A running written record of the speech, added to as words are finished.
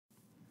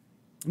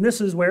And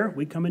this is where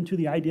we come into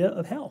the idea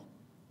of hell.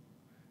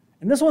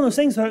 And this is one of those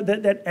things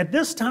that at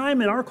this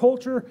time in our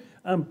culture,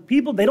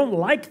 people, they don't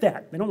like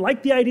that. They don't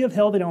like the idea of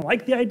hell. They don't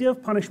like the idea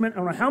of punishment. I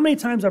don't know how many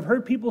times I've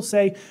heard people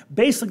say,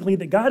 basically,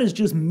 that God is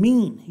just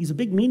mean. He's a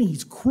big meanie.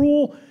 He's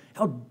cruel.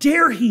 How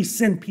dare he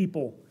send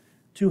people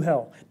to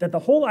hell? That the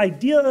whole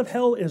idea of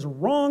hell is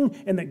wrong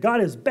and that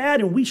God is bad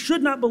and we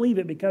should not believe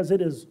it because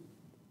it is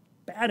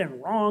bad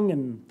and wrong,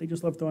 and they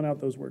just love throwing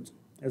out those words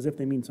as if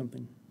they mean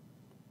something.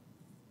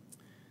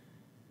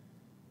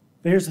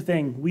 But here's the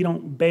thing, we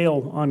don't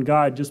bail on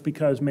God just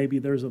because maybe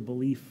there's a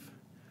belief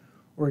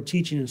or a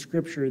teaching in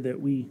Scripture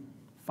that we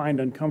find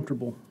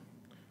uncomfortable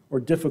or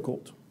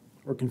difficult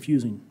or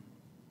confusing.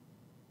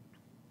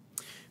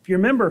 If you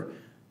remember,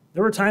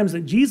 there were times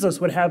that Jesus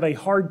would have a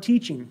hard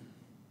teaching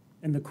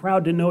and the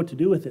crowd didn't know what to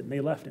do with it and they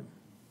left him.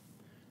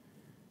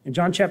 In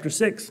John chapter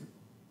 6,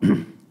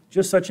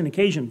 just such an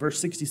occasion, verse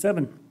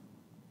 67,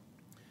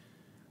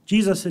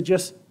 Jesus had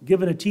just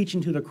given a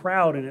teaching to the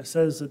crowd and it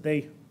says that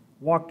they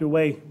walked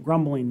away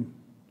grumbling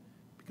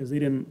because they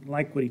didn't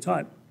like what he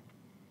taught.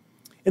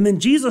 And then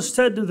Jesus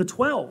said to the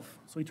 12,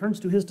 so he turns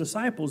to his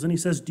disciples and he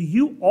says, do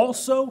you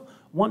also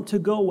want to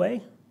go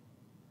away?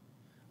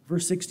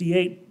 Verse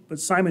 68, but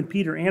Simon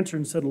Peter answered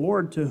and said,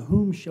 Lord, to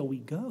whom shall we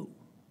go?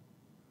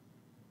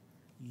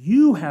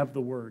 You have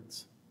the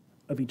words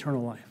of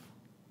eternal life.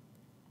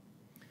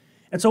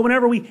 And so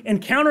whenever we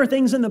encounter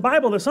things in the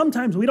Bible that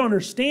sometimes we don't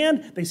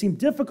understand, they seem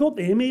difficult,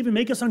 they may even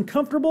make us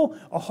uncomfortable,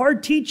 a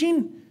hard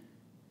teaching,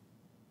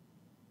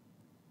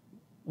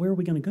 where are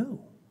we going to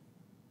go?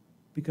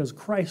 Because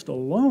Christ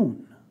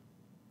alone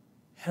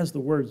has the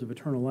words of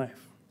eternal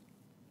life.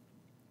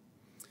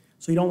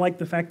 So you don't like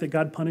the fact that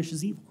God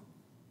punishes evil.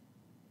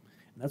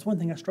 And that's one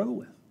thing I struggle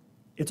with.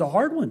 It's a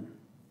hard one.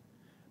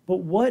 But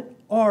what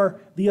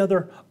are the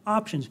other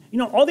options? You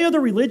know, all the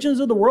other religions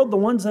of the world, the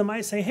ones that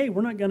might say, hey,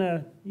 we're not going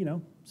to,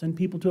 send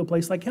people to a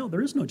place like hell.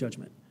 There is no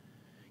judgment.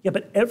 Yeah,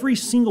 but every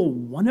single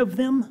one of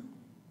them,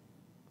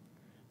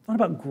 it's not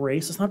about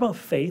grace. It's not about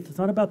faith. It's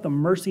not about the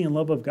mercy and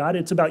love of God.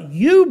 It's about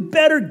you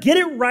better get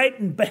it right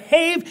and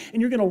behave,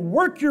 and you're going to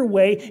work your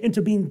way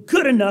into being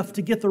good enough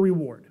to get the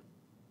reward.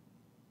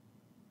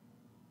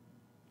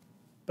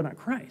 But not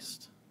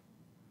Christ.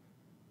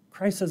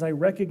 Christ says, I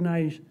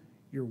recognize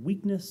your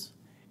weakness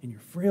and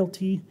your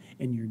frailty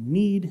and your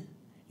need,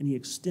 and he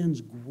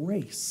extends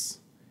grace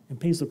and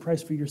pays the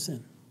price for your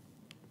sin.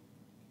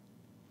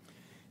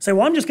 Say,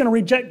 well, I'm just going to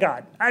reject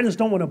God. I just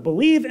don't want to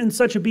believe in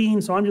such a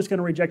being, so I'm just going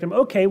to reject him.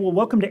 Okay, well,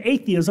 welcome to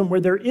atheism where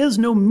there is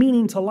no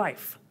meaning to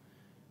life.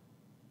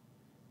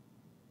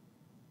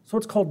 So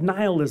it's called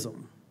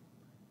nihilism.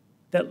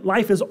 That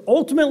life is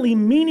ultimately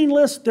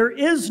meaningless. There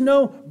is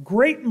no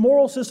great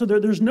moral system.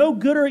 There's no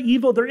good or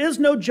evil. There is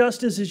no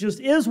justice. It just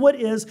is what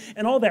is.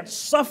 And all that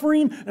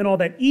suffering and all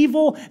that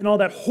evil and all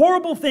that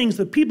horrible things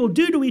that people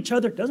do to each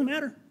other doesn't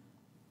matter.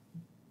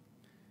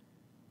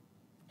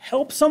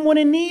 Help someone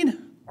in need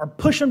or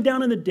push them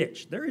down in the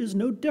ditch. There is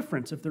no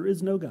difference if there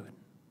is no God.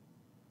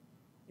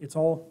 It's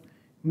all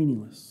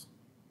meaningless.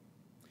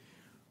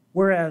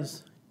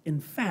 Whereas,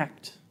 in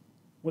fact,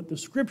 what the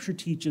Scripture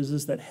teaches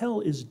is that hell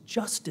is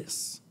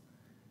justice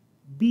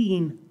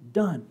being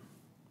done.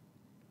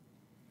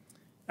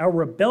 Our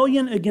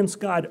rebellion against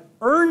God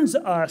earns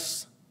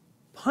us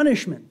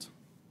punishment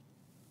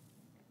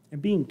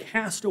and being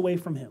cast away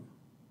from him.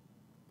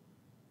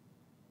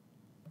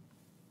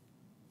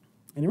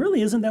 And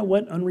really, isn't that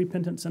what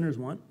unrepentant sinners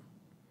want?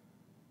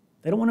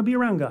 They don't want to be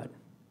around God.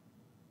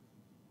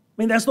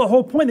 I mean, that's the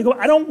whole point. They go,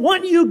 I don't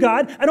want you,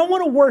 God. I don't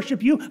want to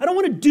worship you. I don't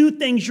want to do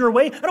things your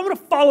way. I don't want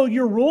to follow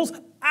your rules.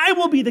 I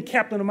will be the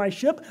captain of my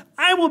ship.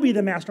 I will be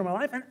the master of my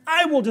life, and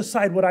I will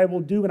decide what I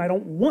will do, and I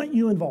don't want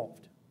you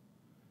involved.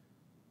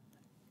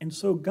 And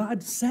so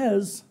God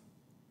says,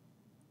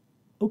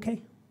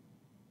 okay,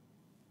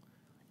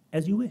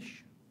 as you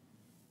wish.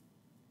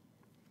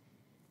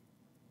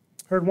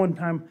 Heard one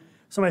time,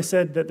 somebody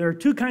said that there are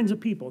two kinds of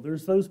people.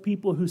 There's those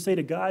people who say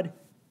to God,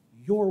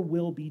 your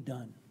will be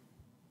done.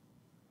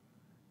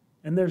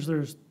 And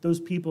there's those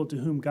people to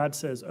whom God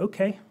says,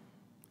 okay,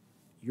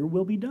 your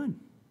will be done.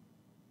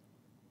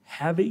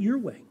 Have it your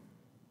way.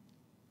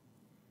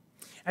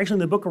 Actually, in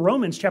the book of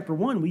Romans, chapter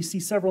 1, we see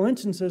several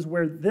instances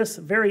where this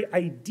very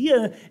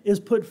idea is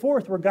put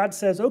forth, where God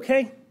says,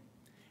 okay,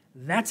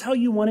 that's how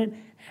you want it.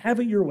 Have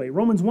it your way.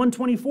 Romans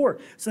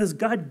 1:24 says,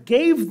 God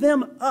gave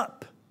them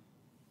up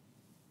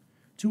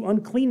to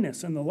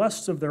uncleanness and the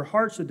lusts of their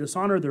hearts to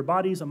dishonor their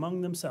bodies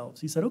among themselves.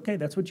 He said, okay,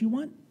 that's what you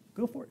want.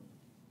 Go for it.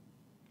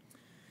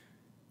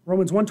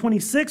 Romans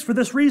 1:26, for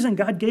this reason,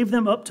 God gave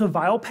them up to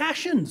vile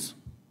passions.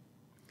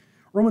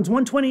 Romans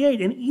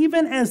 1:28, and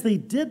even as they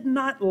did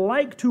not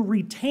like to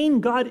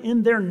retain God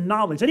in their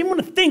knowledge, they didn't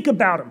want to think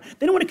about him. They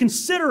didn't want to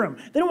consider him.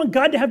 They didn't want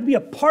God to have to be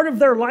a part of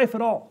their life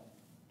at all.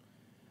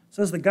 It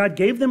says that God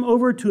gave them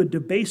over to a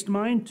debased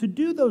mind to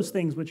do those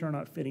things which are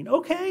not fitting.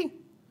 Okay.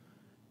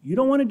 You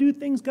don't want to do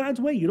things God's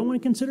way. You don't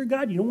want to consider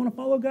God. You don't want to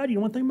follow God. You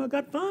don't want to think about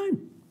God.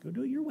 Fine. Go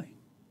do it your way.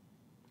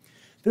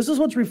 This is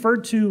what's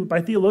referred to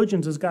by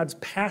theologians as God's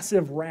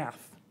passive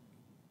wrath.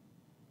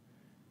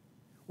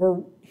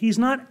 where he's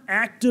not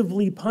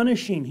actively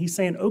punishing. He's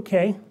saying,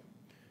 okay,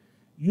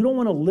 you don't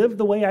want to live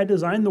the way I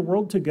designed the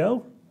world to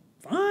go?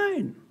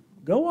 Fine.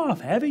 Go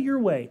off, have it your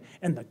way.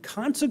 And the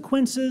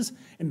consequences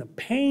and the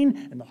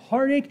pain and the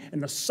heartache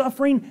and the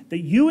suffering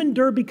that you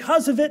endure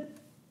because of it,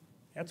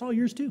 that's all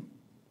yours too.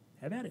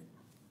 Have at it.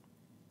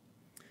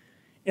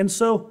 And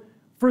so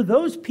for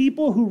those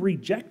people who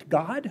reject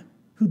God,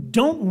 who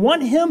don't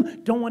want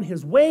him, don't want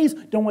his ways,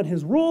 don't want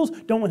his rules,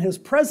 don't want his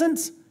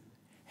presence,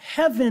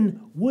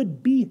 heaven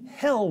would be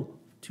hell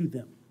to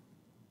them.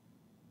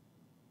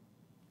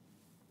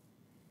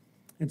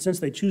 And since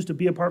they choose to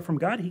be apart from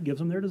God, he gives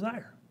them their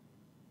desire.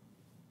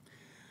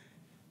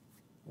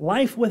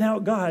 Life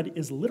without God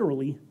is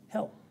literally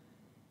hell.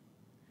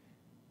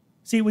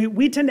 See,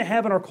 we tend to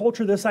have in our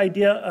culture this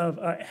idea of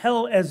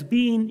hell as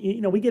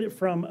being, we get it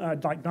from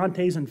like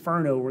Dante's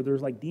Inferno, where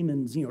there's like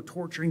demons,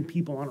 torturing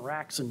people on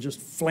racks and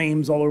just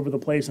flames all over the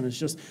place. And it's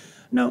just,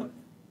 no,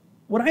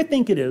 what I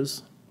think it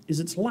is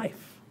it's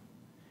life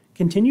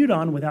continued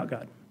on without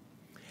God.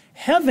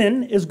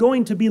 Heaven is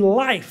going to be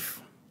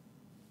life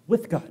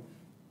with God.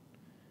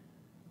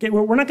 Okay,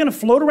 we're not going to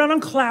float around on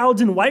clouds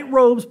in white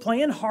robes,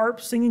 playing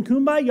harps, singing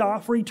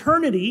Kumbaya for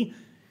eternity.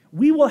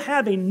 We will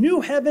have a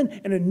new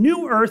heaven and a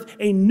new earth,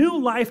 a new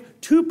life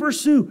to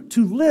pursue,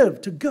 to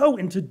live, to go,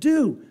 and to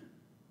do.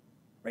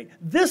 Right?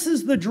 This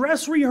is the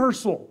dress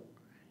rehearsal.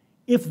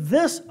 If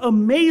this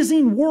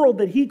amazing world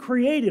that he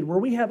created, where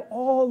we have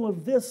all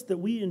of this that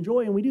we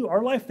enjoy and we do,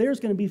 our life there is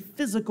going to be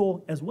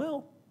physical as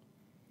well.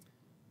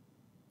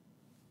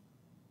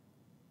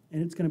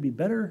 And it's going to be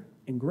better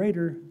and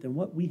greater than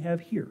what we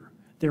have here.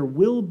 There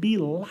will be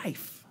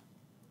life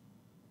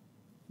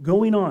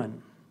going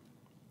on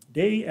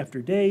day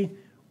after day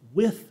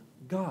with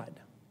God.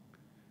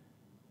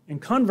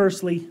 And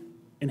conversely,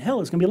 in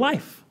hell, it's going to be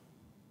life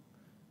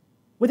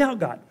without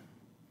God.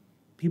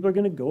 People are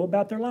going to go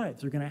about their lives.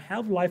 They're going to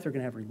have life. They're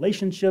going to have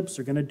relationships.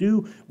 They're going to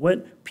do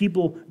what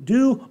people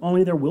do,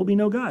 only there will be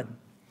no God.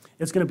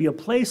 It's going to be a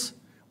place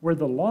where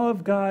the law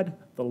of God,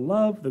 the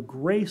love, the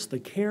grace, the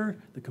care,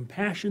 the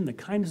compassion, the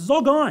kindness is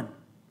all gone.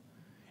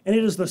 And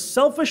it is the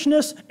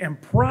selfishness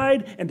and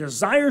pride and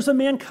desires of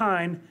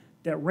mankind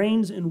that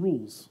reigns and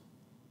rules.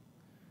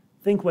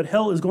 Think what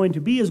hell is going to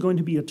be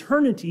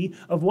eternity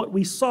of what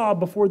we saw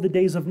before the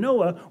days of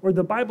Noah, where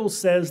the Bible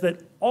says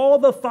that all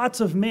the thoughts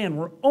of man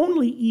were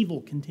only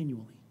evil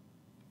continually.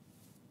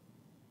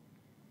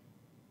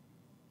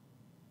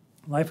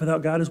 Life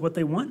without God is what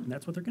they want, and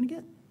that's what they're going to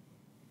get.